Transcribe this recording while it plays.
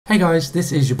Hey guys,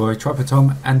 this is your boy Trapper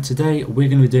Tom, and today we're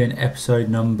going to be doing episode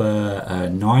number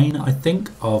 9, I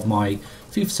think, of my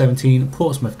FIFA 17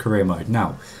 Portsmouth career mode.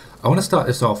 Now, I want to start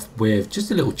this off with just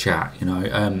a little chat,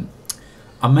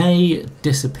 I may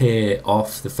disappear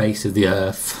off the face of the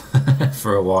earth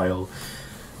for a while.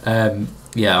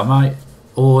 Yeah, I might,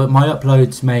 or my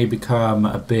uploads may become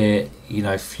a bit,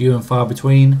 few and far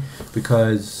between,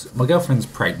 because my girlfriend's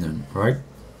pregnant, right?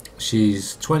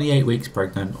 She's 28 weeks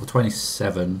pregnant, or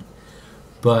 27,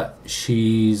 but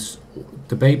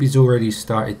the baby's already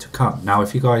started to come. Now,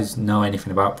 if you guys know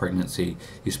anything about pregnancy,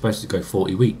 you're supposed to go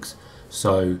 40 weeks.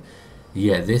 So,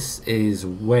 yeah, this is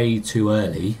way too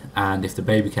early, and if the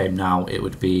baby came now,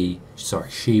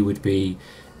 she would be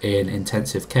in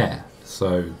intensive care.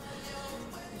 So,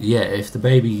 yeah, if the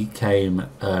baby came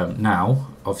now,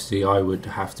 obviously I would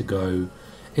have to go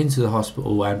into the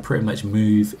hospital and pretty much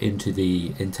move into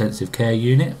the intensive care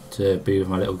unit to be with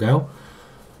my little girl.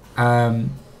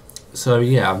 So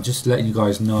yeah, I'm just letting you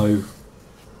guys know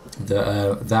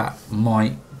that that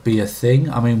might be a thing.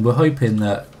 I mean, we're hoping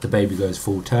that the baby goes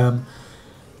full term,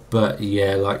 but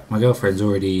yeah, like my girlfriend's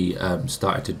already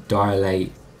started to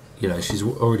dilate. She's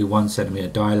already 1 centimeter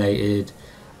dilated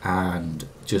and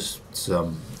just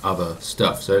some other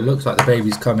stuff. So it looks like the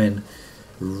baby's coming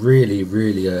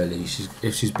really early.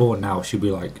 If she's born now, she'll be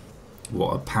like,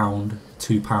 what, a pound,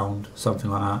 2 pound,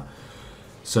 something like that.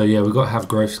 So yeah, we've got to have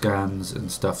growth scans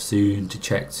and stuff soon to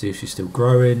check to see if she's still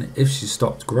growing. If she's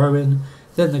stopped growing,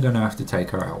 then they're going to have to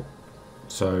take her out.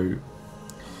 So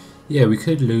yeah, we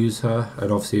could lose her,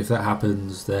 and obviously if that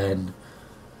happens, then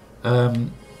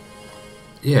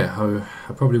yeah,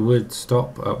 I probably would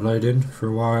stop uploading for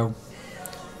a while.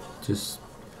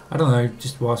 I don't know,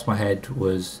 just whilst my head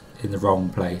was in the wrong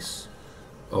place,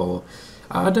 or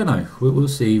I don't know, we'll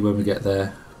see when we get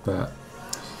there. But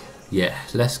yeah,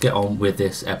 let's get on with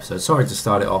this episode. Sorry to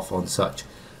start it off on such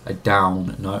a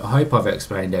down note. I hope I've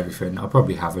explained everything. I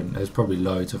probably haven't. There's probably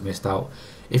loads I've missed out.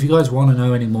 If you guys want to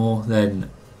know any more, then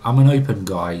I'm an open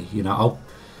guy. If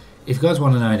you guys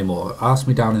want to know any more, ask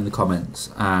me down in the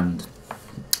comments, and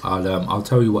I'll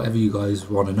tell you whatever you guys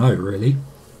want to know. Really,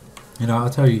 I'll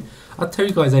tell you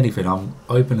guys anything. I'm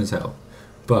open as hell.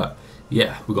 But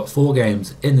yeah, we've got 4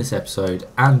 games in this episode,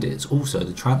 and it's also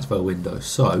the transfer window.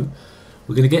 So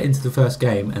we're going to get into the first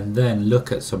game and then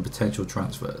look at some potential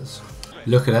transfers.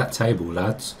 Look at that table,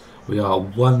 lads. We are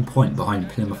 1 point behind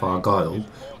Plymouth Argyle.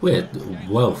 We're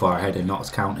well far ahead in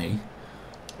Notts County.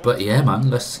 But yeah,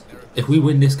 man, if we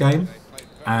win this game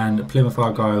and Plymouth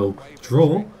Argyle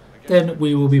draw, then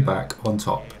we will be back on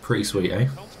top. Pretty sweet, eh?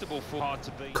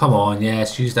 Come on,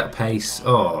 yes, use that pace.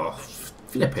 Oh,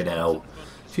 flipping hell.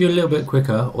 If you're a little bit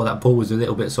quicker, or that ball was a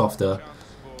little bit softer,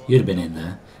 you'd have been in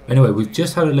there. Anyway, we've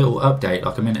just had a little update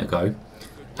like a minute ago.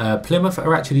 Plymouth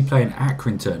are actually playing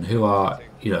Accrington, who are,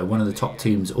 one of the top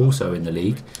teams also in the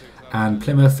league. And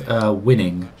Plymouth are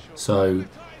winning, so,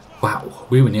 wow,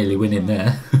 we were nearly winning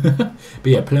there. But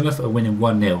yeah, Plymouth are winning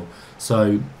 1-0.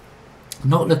 So,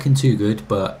 not looking too good,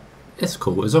 but it's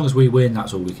cool. As long as we win,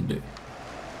 that's all we can do.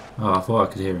 Oh, I thought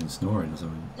I could hear him snoring or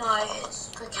something. No,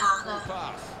 it's Ricardo.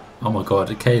 Oh my god,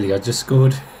 Kaylee, I just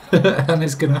scored and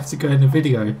it's going to have to go in the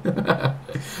video.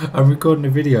 I'm recording a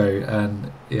video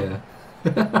and yeah.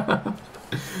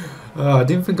 Oh, I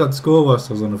didn't think I'd score whilst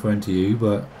I was on the phone to you,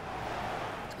 but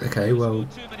okay, well.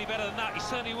 What does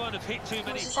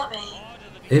that mean?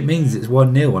 It means it's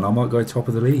 1-0 and I might go top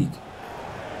of the league.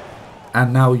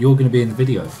 And now you're going to be in the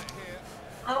video.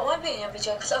 I won't be in the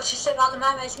video because I was just said about the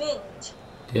mermaid's mint.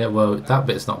 Yeah, well, that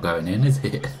bit's not going in, is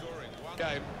it?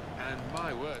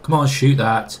 Come on, shoot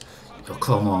that. Oh,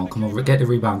 come on, get the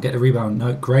rebound,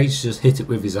 No, Gray's just hit it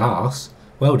with his arse.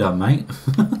 Well done, mate.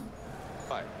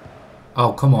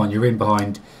 Oh, come on, you're in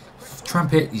behind.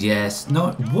 Tramp it, yes.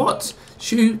 No, what?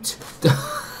 Shoot.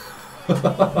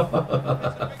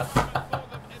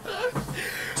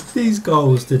 These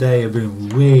goals today have been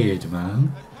weird,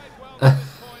 man.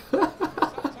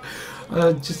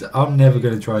 I'm never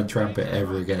going to try and tramp it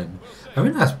ever again. I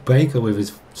mean, that's Baker with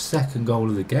his 2nd goal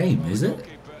of the game, is it?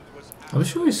 I'm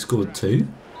sure he scored 2.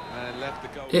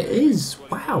 It is.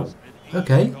 Wow.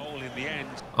 Okay.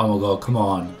 Oh my god, come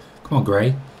on. Come on,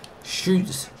 Gray.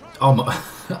 Shoot. Oh my.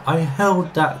 I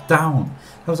held that down.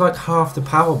 That was like half the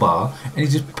power bar, and he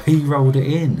just p-rolled it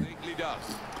in.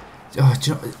 Oh,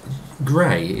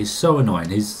 Gray is so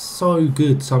annoying. He's so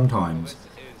good sometimes.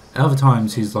 Other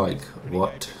times he's like,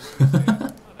 what?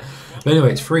 But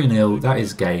anyway, it's 3-0. That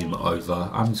is game over.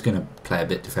 I'm just going to play a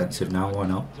bit defensive now. Why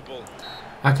not?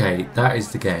 Okay, that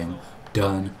is the game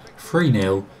done.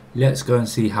 3-0. Let's go and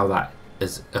see how that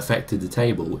has affected the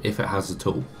table, if it has at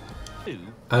all.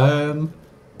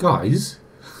 Guys,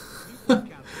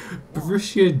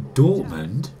 Borussia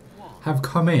Dortmund have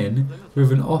come in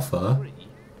with an offer.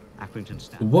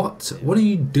 What? What are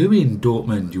you doing,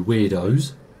 Dortmund, you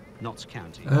weirdos? I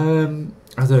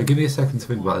don't know, give me a second to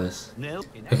think about this.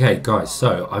 Okay, guys,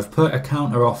 so I've put a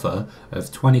counter offer of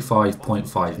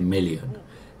 25.5 million.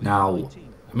 Now,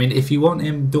 I mean, if you want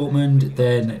him, Dortmund,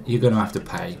 then you're going to have to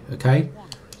pay, okay?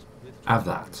 Have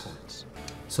that.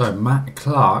 So, Matt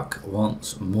Clark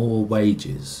wants more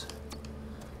wages.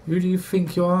 Who do you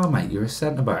think you are, mate? You're a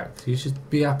centre-back. You should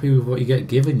be happy with what you get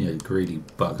given, you greedy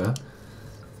bugger.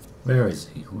 Where is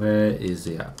he? Where is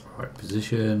he at? Right,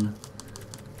 position.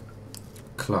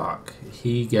 Clark.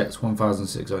 He gets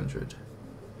 1,600.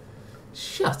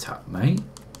 Shut up, mate.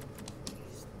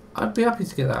 I'd be happy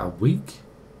to get that a week.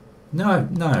 No,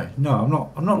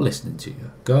 I'm not listening to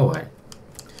you. Go away.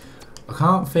 I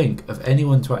can't think of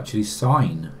anyone to actually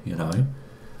sign, you know.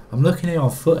 I'm looking here on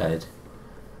Foothead,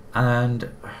 and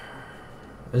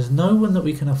there's no one that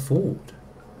we can afford.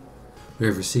 We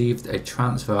have received a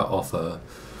transfer offer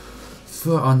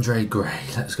for Andre Gray.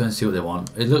 Let's go and see what they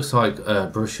want. It looks like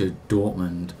Borussia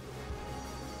Dortmund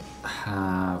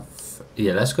have...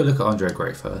 Yeah, let's go look at Andre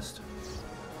Gray first.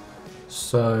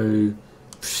 So,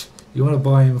 you want to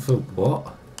buy him for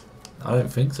what? I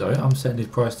don't think so. I'm setting his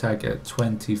price tag at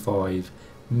 25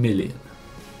 million.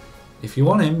 If you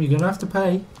want him, you're going to have to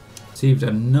pay. Received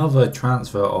another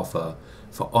transfer offer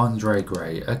for Andre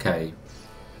Gray. Okay.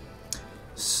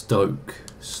 Stoke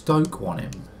want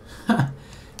him.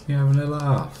 You're having a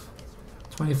laugh.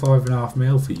 25.5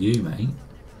 mil for you, mate.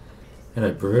 You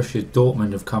know, Borussia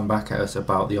Dortmund have come back at us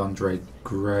about the Andre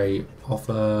Gray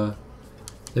offer.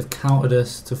 They've counted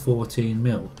us to 14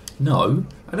 mil. No,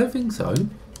 I don't think so.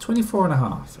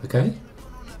 24.5, okay?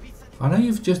 I know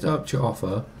you've just upped your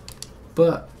offer,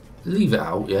 but leave it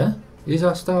out, yeah? He's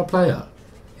our star player.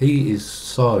 He is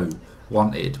so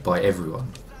wanted by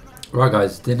everyone. Right,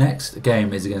 guys, the next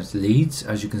game is against Leeds,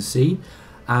 as you can see.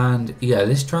 And yeah,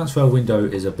 this transfer window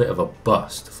is a bit of a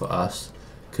bust for us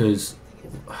because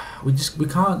we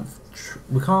can't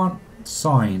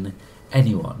sign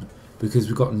anyone because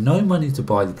we've got no money to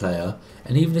buy the player,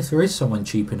 and even if there is someone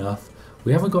cheap enough,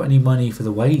 we haven't got any money for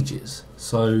the wages,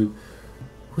 so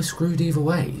we're screwed either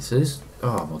way. So this,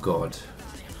 oh my god,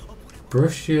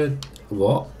 Borussia,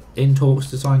 what? In talks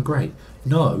to sign Gray?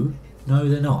 No,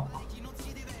 they're not.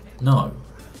 No,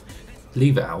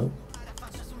 leave it out.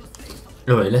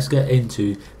 Anyway, let's get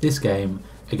into this game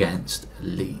against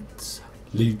Leeds.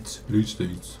 Leeds.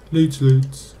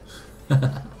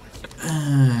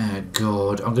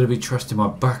 God, I'm going to be trusting my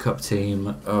backup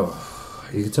team. Oh,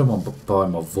 you can tell by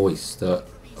my voice that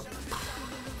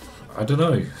I don't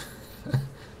know.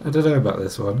 I don't know about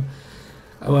this one.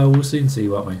 Oh, well, we'll soon see,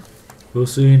 won't we? We'll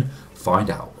soon find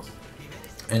out.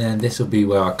 And then this will be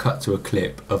where I cut to a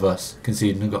clip of us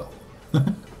conceding a goal.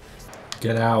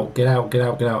 Get out.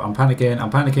 I'm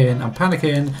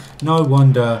panicking. No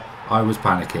wonder I was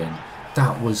panicking.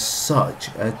 That was such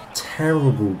a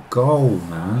terrible goal,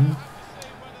 man.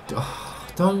 Oh,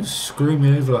 don't screw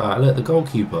me over like that. Look, the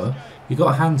goalkeeper, you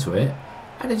got a hand to it,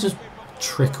 and it just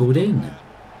trickled in.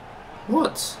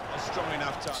 What?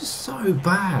 Just so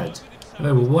bad.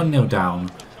 Okay, we're 1-0 down.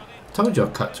 Told you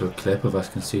I'd cut to a clip of us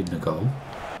conceding a goal.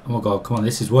 Oh my god, come on,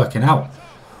 this is working out.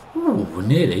 Ooh,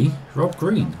 nearly. Rob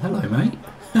Green. Hello, mate.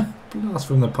 Blast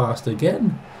from the past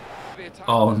again.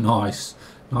 Oh, nice.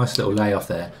 Nice little layoff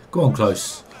there. Go on,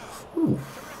 close. Ooh,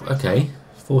 okay.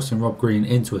 Forcing Rob Green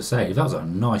into a save. That was a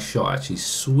nice shot, actually.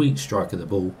 Sweet strike of the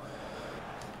ball.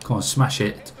 Come on, smash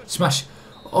it. Smash.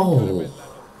 Oh,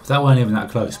 that weren't even that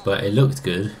close, but it looked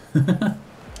good.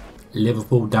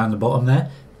 Liverpool down the bottom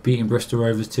there. Beating Bristol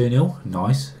Rovers 2-0.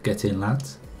 Nice. Get in,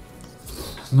 lads.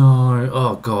 No.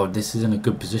 Oh, God. This is in a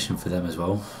good position for them as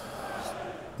well.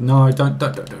 No, don't.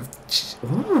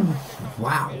 Ooh,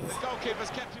 wow.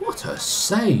 What a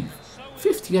save.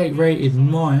 58 rated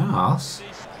my ass.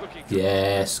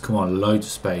 Yes, come on, loads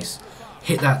of space.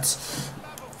 Hit that.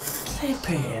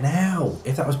 Flipping hell.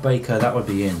 If that was Baker, that would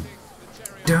be in.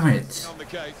 Damn it.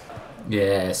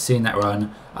 Yeah, seen that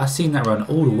run. I've seen that run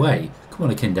all the way. Come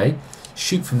on, Akinde.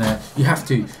 Shoot from there. You have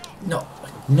to.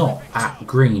 Not at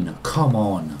Green. Come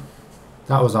on.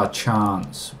 That was our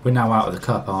chance. We're now out of the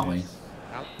cup, aren't we?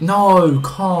 No,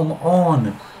 come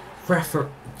on.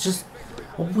 Just,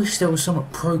 I wish there was something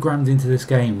programmed into this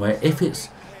game where if it's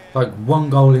like one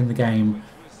goal in the game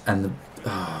and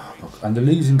the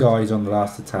losing guy is on the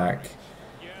last attack,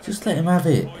 just let him have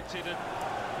it.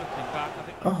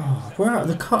 Oh, we're out of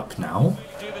the cup now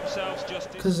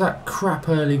because of that crap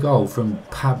early goal from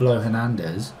Pablo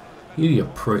Hernandez. You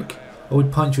prick. I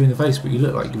would punch you in the face, but you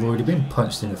look like you've already been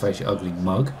punched in the face, you ugly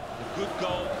mug.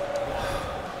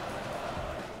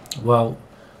 Well,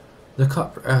 the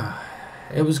cup,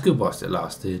 it was good whilst it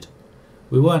lasted.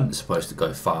 We weren't supposed to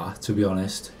go far, to be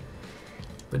honest.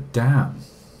 But damn,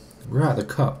 we're at the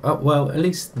cup. Oh, well, at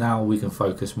least now we can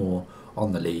focus more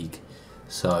on the league.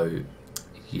 So,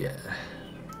 yeah.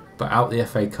 But out the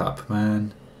FA Cup,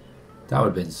 man, that would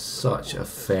have been such a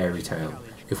fairy tale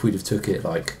if we'd have took it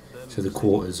like to the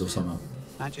quarters or something.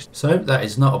 So that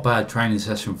is not a bad training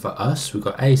session for us. We've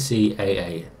got A, C,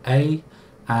 A, A,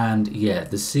 and yeah,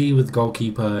 the C with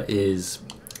goalkeeper is,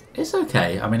 it's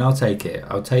okay. I mean, I'll take it.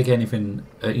 I'll take anything,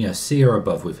 you know, C or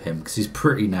above with him because he's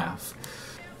pretty naff.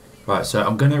 Right, so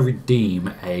I'm going to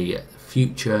redeem a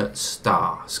future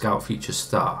star, scout future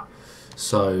star.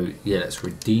 So yeah, let's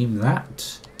redeem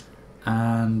that.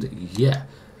 And yeah,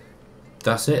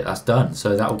 that's it, that's done.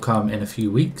 So that will come in a few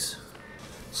weeks.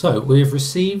 So we've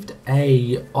received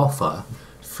a offer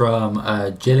from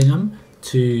Gillingham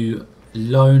to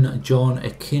loan John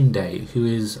Akinde, who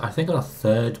is, I think, our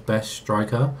third best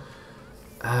striker.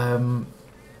 I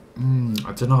don't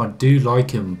know, I do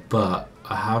like him, but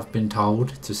I have been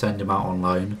told to send him out on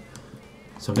loan.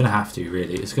 So I'm going to have to,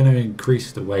 really. It's going to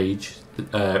increase the wage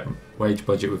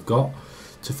budget we've got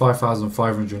to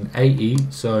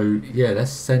 5,580. So yeah,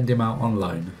 let's send him out on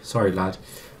loan. Sorry, lad.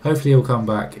 Hopefully he'll come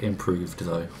back improved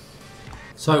though.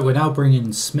 So we're now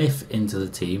bringing Smith into the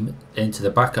team, into the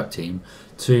backup team,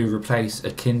 to replace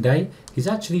Akinde. He's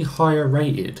actually higher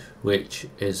rated, which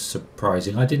is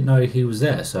surprising. I didn't know he was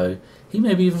there, so he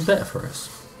may be even better for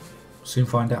us. Soon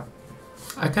find out.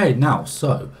 Okay, now,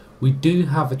 so we do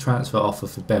have a transfer offer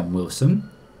for Ben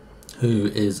Wilson, who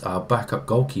is our backup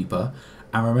goalkeeper.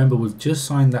 And remember, we've just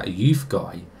signed that youth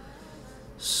guy.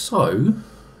 So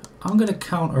I'm going to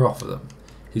counter offer them.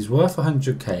 He's worth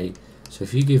 100k. So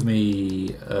if you give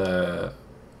me,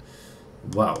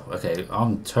 wow, okay,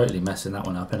 I'm totally messing that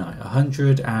one up, ain't I?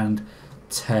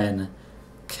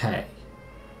 110k.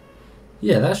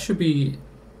 Yeah, that should be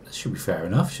fair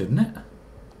enough, shouldn't it?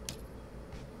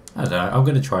 I don't know. I'm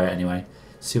going to try it anyway.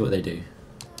 See what they do.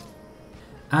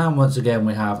 And once again,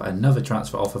 we have another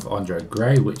transfer offer for Andre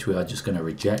Gray, which we are just going to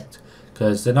reject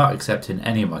because they're not accepting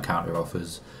any of my counter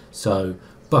offers. So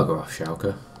bugger off,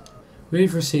 Schalke.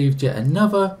 We've received yet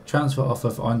another transfer offer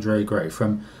for Andre Gray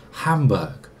from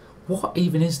Hamburg. What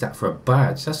even is that for a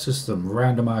badge? That's just some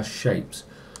random ass shapes.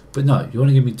 But no, you want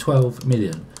to give me 12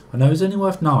 million. I know he's only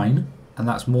worth 9, and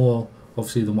that's more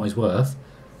obviously than what he's worth.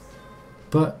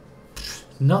 But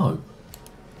no.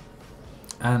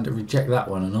 And reject that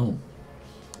one and all.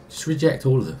 Just reject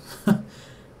all of them.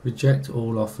 Reject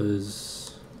all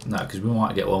offers. No, because we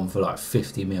might get one for like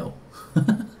 50 mil.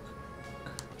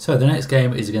 So the next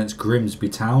game is against Grimsby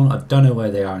Town. I don't know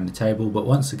where they are in the table, but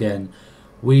once again,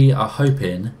 we are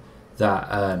hoping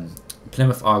that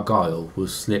Plymouth Argyle will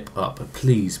slip up.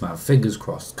 Please, man, fingers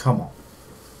crossed. Come on.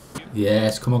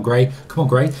 Yes, come on, Gray. Come on,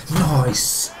 Gray.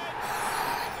 Nice.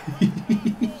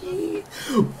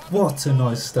 What a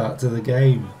nice start to the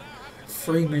game.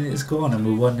 3 minutes gone and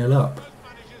we're 1-0 up.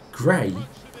 Gray,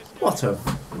 what a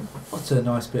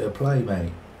nice bit of play,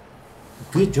 mate.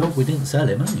 Good job we didn't sell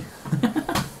him, eh? I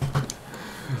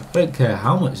don't care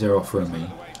how much they're offering me.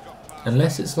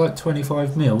 Unless it's like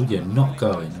 25 mil, you're not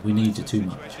going. We need you too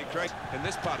much.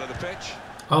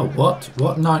 Oh, what?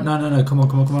 What? No. Come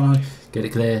on. Get it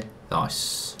clear.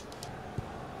 Nice.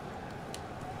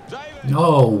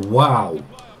 Oh, wow.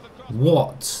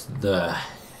 What the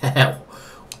hell?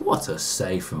 What a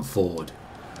save from Ford.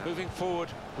 Moving forward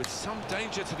with some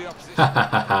danger to the opposition.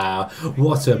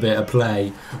 What a bit of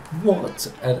play. What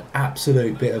an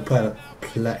absolute bit of play.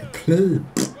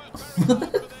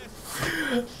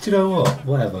 Do you know what?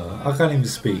 Whatever. I can't even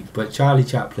speak. But Charlie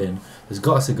Chaplin has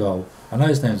got us a goal. I know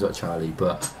his name's not Charlie,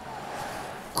 but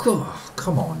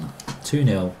come on.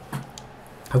 2-0.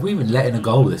 Have we even let in a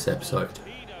goal this episode?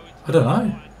 I don't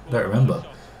know. I don't remember.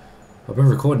 I've been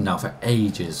recording now for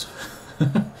ages.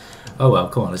 Oh well,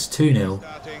 come on, it's 2-0.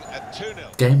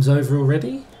 Game's over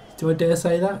already? Do I dare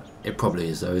say that? It probably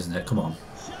is though, isn't it? Come on.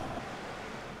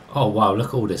 Oh wow, look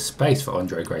at all this space for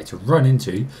Andre Gray to run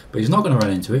into. But he's not going to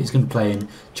run into it. He's going to play in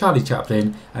Charlie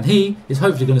Chaplin. And he is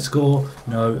hopefully going to score.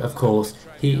 No, of course,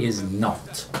 he is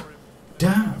not.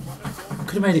 Damn.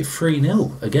 Could have made it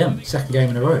 3-0. Again, second game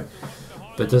in a row.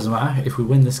 But it doesn't matter. If we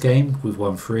win this game, we've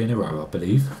won 3 in a row, I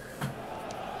believe.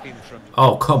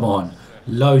 Oh, come on.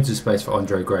 Loads of space for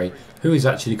Andre Gray, who is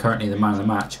actually currently the man of the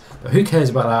match. But who cares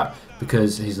about that?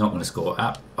 Because he's not going to score.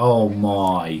 Oh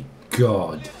my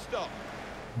God.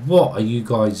 What are you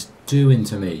guys doing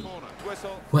to me?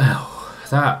 Well,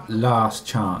 that last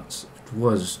chance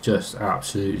was just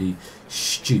absolutely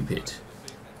stupid.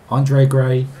 Andre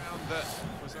Gray.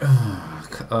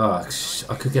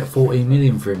 I could get 14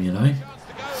 million for him, you know.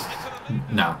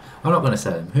 Nah, I'm not going to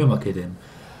sell him. Who am I kidding?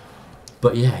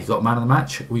 But yeah, he got man of the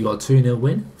match. We got a 2-0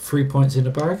 win. 3 points in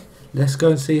the bag. Let's go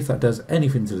and see if that does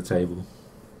anything to the table.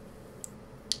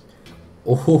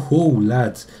 Oh,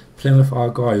 lads. Plymouth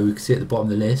Argyle, who we can see at the bottom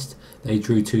of the list, they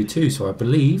drew 2-2. So I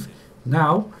believe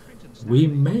now we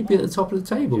may be at the top of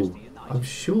the table. I'm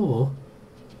sure.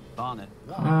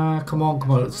 Come on.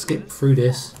 Let's skip through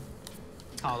this.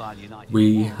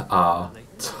 We are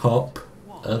top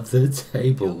of the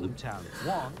table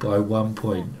by 1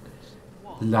 point.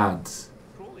 Lads,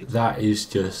 that is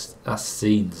just, that's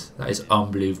scenes. That is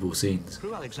unbelievable scenes.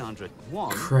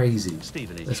 Crazy.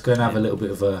 Let's go and have a little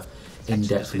bit of a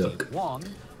in-depth look.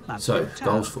 So,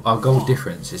 our goal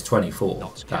difference is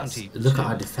 24. Look at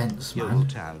our defence, man.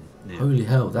 Holy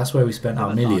hell, that's where we spent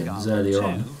our millions earlier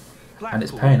on. And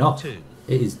it's paying off.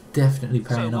 It is definitely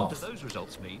paying off.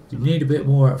 You need a bit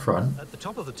more up front.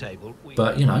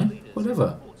 But, you know,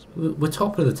 whatever. We're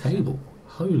top of the table.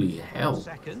 Holy hell.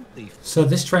 So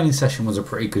this training session was a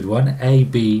pretty good one. A,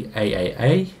 B,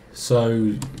 A.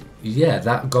 So, yeah,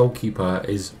 that goalkeeper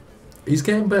he's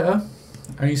getting better.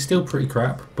 And he's still pretty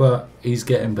crap, but he's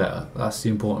getting better. That's the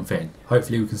important thing.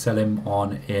 Hopefully we can sell him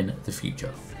on in the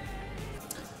future.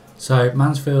 So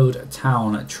Mansfield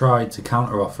Town tried to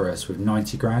counter offer us with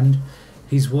 90 grand.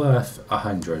 He's worth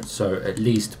 100, so at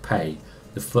least pay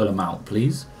the full amount,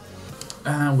 please.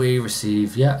 And we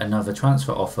receive yet another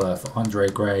transfer offer for Andre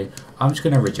Gray. I'm just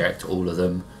going to reject all of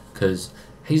them because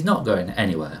he's not going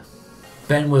anywhere.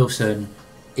 Ben Wilson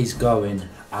is going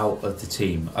out of the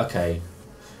team. Okay.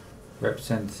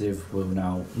 Representative will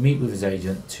now meet with his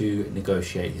agent to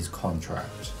negotiate his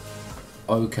contract.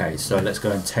 Okay, so let's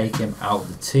go and take him out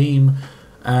of the team.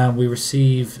 And we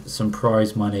receive some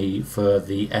prize money for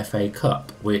the FA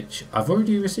Cup, which I've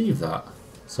already received that.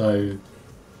 So,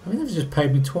 I think they've just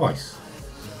paid me twice.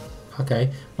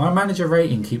 Okay, my manager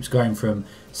rating keeps going from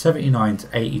 79 to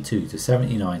 82 to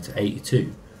 79 to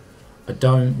 82. I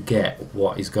don't get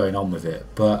what is going on with it,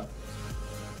 but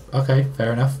okay,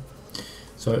 fair enough.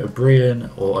 So O'Brien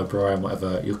or O'Brien,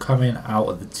 whatever, you're coming out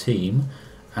of the team,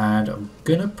 and I'm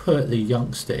gonna put the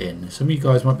youngster in. Some of you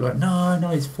guys might be like, no,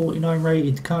 he's 49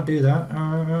 rated, can't do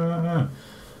that.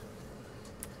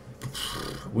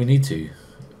 We need to.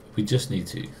 We just need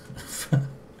to.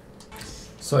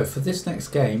 So for this next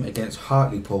game against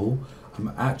Hartlepool,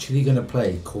 I'm actually going to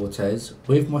play Cortez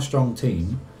with my strong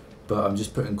team, but I'm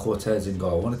just putting Cortez in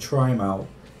goal. I want to try him out.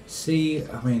 See,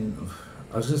 I mean,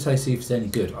 I was going to say see if he's any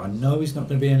good. I know he's not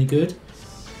going to be any good,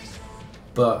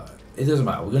 but it doesn't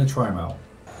matter. We're going to try him out.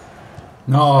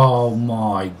 Oh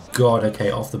my god.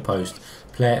 Okay, off the post.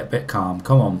 Play it a bit calm.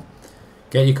 Come on.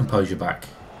 Get your composure back.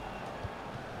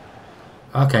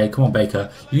 Okay, come on,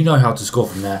 Baker. You know how to score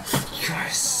from there.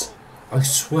 Yes! I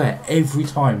swear, every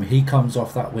time he comes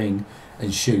off that wing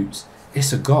and shoots,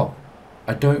 it's a goal.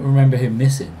 I don't remember him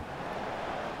missing.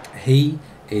 He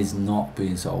is not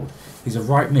being sold. He's a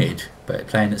right mid, but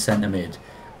playing at centre mid.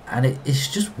 And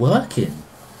it's just working.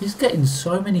 He's getting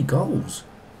so many goals.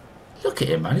 Look at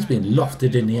him, man. He's being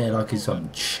lofted in the air like he's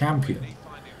some champion.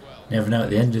 Never know, at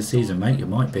the end of the season, mate, you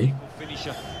might be.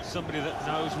 Somebody that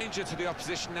knows danger to the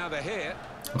opposition now they're here.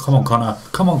 Oh, come on, Connor.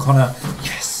 Come on, Connor.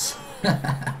 Yes!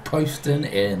 Poston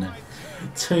in.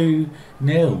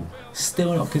 2-0.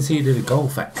 Still not conceded a goal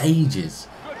for ages.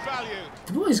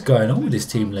 What is going on with this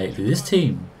team lately? This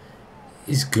team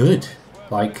is good.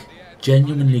 Like,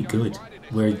 genuinely good.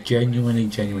 We're a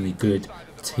genuinely good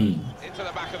team.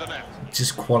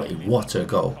 Just quality. What a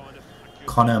goal.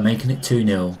 Connor making it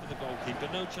 2-0.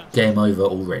 Game over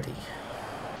already.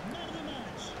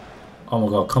 Oh my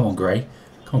god, come on, Gray.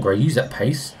 Come on, Gray, use that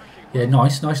pace. Yeah,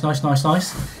 nice. Nice!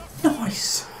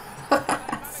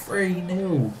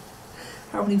 3-0.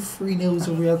 How many 3-0s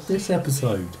have we had this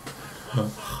episode?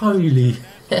 Holy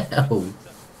hell.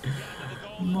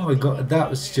 My god, that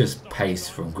was just pace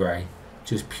from Gray.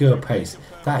 Just pure pace.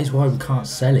 That is why we can't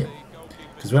sell him.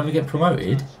 Because when we get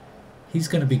promoted, he's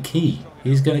going to be key.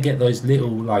 He's going to get those little,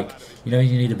 like, you know,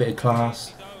 you need a bit of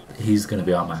class. He's going to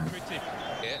be our man.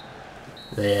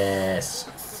 Yes,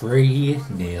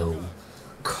 3-0.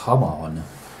 Come on.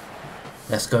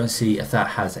 Let's go and see if that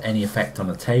has any effect on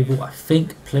the table. I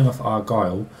think Plymouth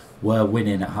Argyle were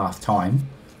winning at half time.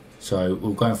 So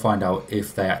we'll go and find out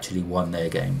if they actually won their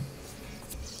game.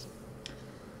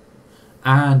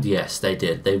 And yes, they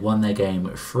did. They won their game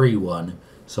 3-1.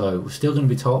 So we're still going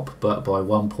to be top, but by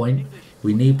 1 point.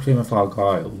 We need Plymouth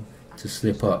Argyle to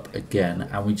slip up again.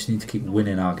 And we just need to keep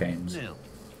winning our games.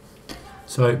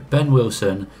 So Ben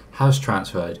Wilson has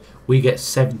transferred. We get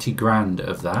 70 grand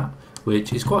of that,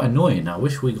 which is quite annoying. I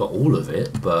wish we got all of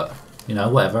it, but you know,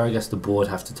 whatever. I guess the board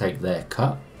have to take their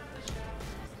cut.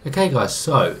 Okay guys,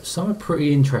 so something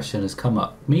pretty interesting has come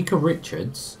up. Mika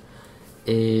Richards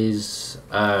is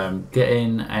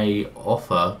getting a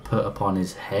offer put upon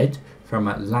his head from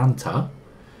Atlanta.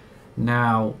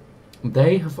 Now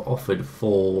they have offered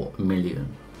 4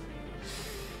 million.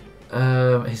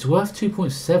 He's worth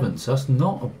 2.7, so that's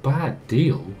not a bad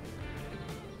deal,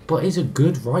 but he's a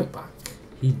good right back.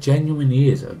 He genuinely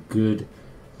is a good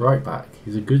right back.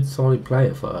 He's a good solid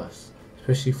player for us,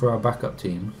 especially for our backup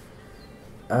team.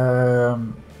 I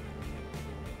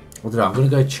don't know, I'm going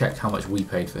to go check how much we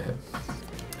paid for him.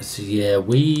 So yeah,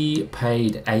 we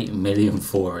paid 8 million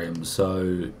for him,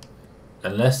 so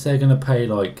unless they're going to pay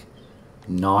like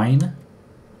 9,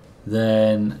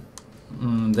 then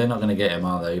they're not going to get him,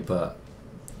 are they? But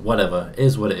whatever, it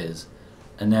is what it is.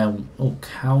 And then, oh,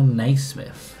 Cal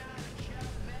Naismith.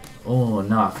 Oh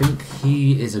no, I think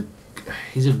he's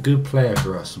a good player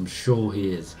for us. I'm sure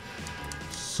he is.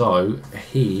 So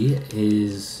he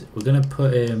is. We're going to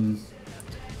put him.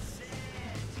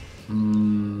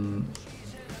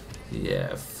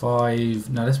 Yeah, 5.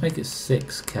 No, let's make it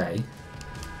 6k.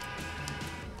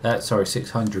 Sorry,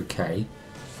 600k.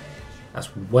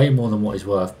 That's way more than what he's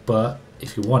worth, but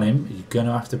if you want him, you're going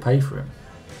to have to pay for him.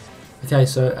 Okay,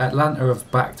 so Atlanta have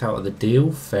backed out of the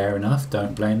deal. Fair enough,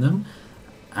 don't blame them.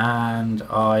 And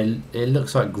it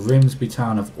looks like Grimsby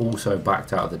Town have also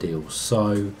backed out of the deal.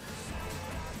 So,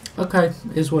 okay,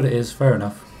 is what it is, fair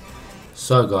enough.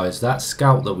 So guys, that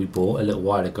scout that we bought a little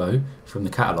while ago from the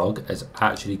catalogue has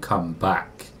actually come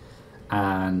back.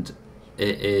 And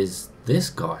it is this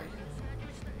guy.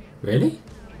 Really?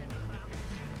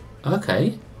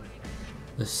 Okay,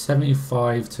 the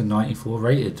 75 to 94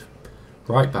 rated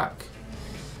right back.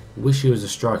 Wish he was a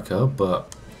striker,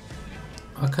 but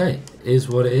okay, is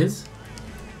what it is.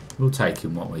 We'll take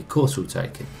him, won't we? Of course we'll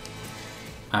take him.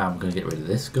 I'm going to get rid of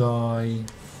this guy.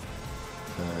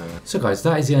 So guys,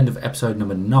 that is the end of episode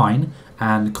number 9.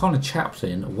 And Connor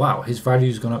Chaplin, wow, his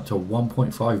value's gone up to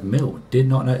 1.5 mil. Did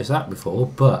not notice that before,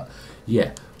 but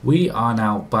yeah, we are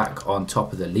now back on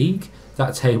top of the league.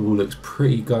 That table looks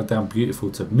pretty goddamn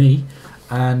beautiful to me.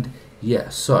 And yeah,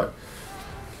 so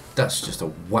that's just a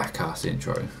whack-ass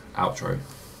outro.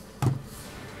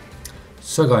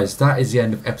 So guys, that is the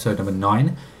end of episode number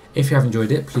 9. If you have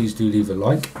enjoyed it, please do leave a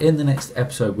like. In the next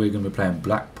episode, we're going to be playing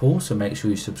Blackpool, so make sure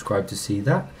you subscribe to see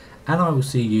that. And I will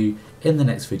see you in the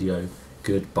next video.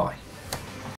 Goodbye.